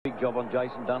job on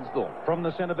Jason Dunstall. From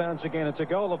the centre bounce again, it's a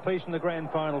goal apiece in the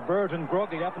grand final. Brereton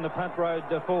groggy up in the punt road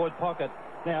forward pocket.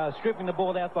 Now scooping the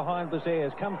ball out behind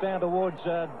Bazairs. Comes down towards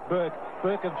Burke.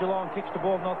 Burke of Geelong kicks the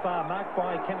ball not far. Marked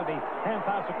by Kennedy. Hand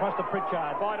pass across to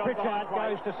Pritchard. Pritchard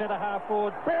goes to centre half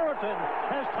forward. Brereton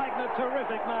has taken a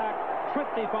terrific mark.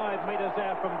 25 metres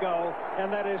out from goal.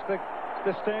 And that is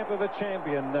the stamp of a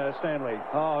champion, Stanley.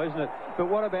 Oh, isn't it? But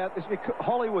what about this?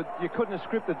 Hollywood, you couldn't have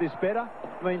scripted this better.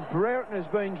 I mean, Brereton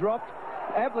has been dropped.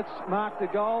 Ablett's marked the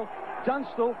goal.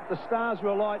 Dunstall, the stars were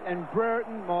alight, and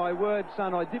Brereton, my word,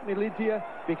 son, I dipped my lid to you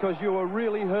because you were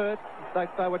really hurt.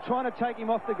 They were trying to take him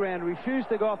off the ground, refused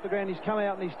to go off the ground. He's come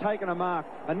out and he's taken a mark.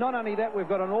 And not only that, we've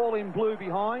got an all-in blue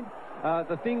behind.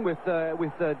 The thing with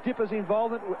Dipper's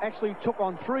involvement actually took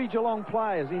on 3 Geelong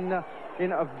players in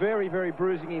a very, very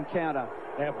bruising encounter.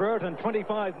 Now Brereton,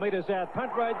 25 metres out.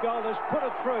 Punt road goal has put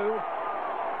it through.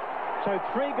 So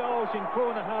 3 goals in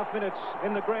 4.5 minutes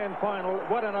in the grand final.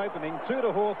 What an opening. 2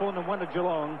 to Hawthorn and 1 to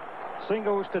Geelong.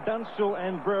 Singles to Dunstall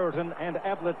and Brereton, and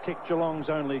Ablett kicked Geelong's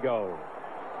only goal.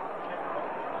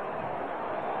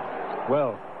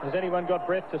 Well, has anyone got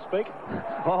breath to speak?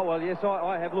 Oh, well, yes,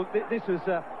 I have. Look, this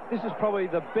is probably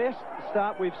the best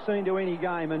start we've seen to any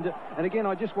game. And again,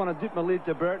 I just want to dip my lid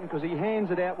to Brereton because he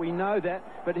hands it out. We know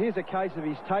that. But here's a case of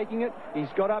he's taking it. He's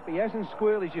got up. He hasn't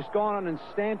squealed. He's just gone on and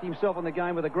stamped himself on the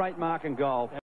game with a great mark and goal.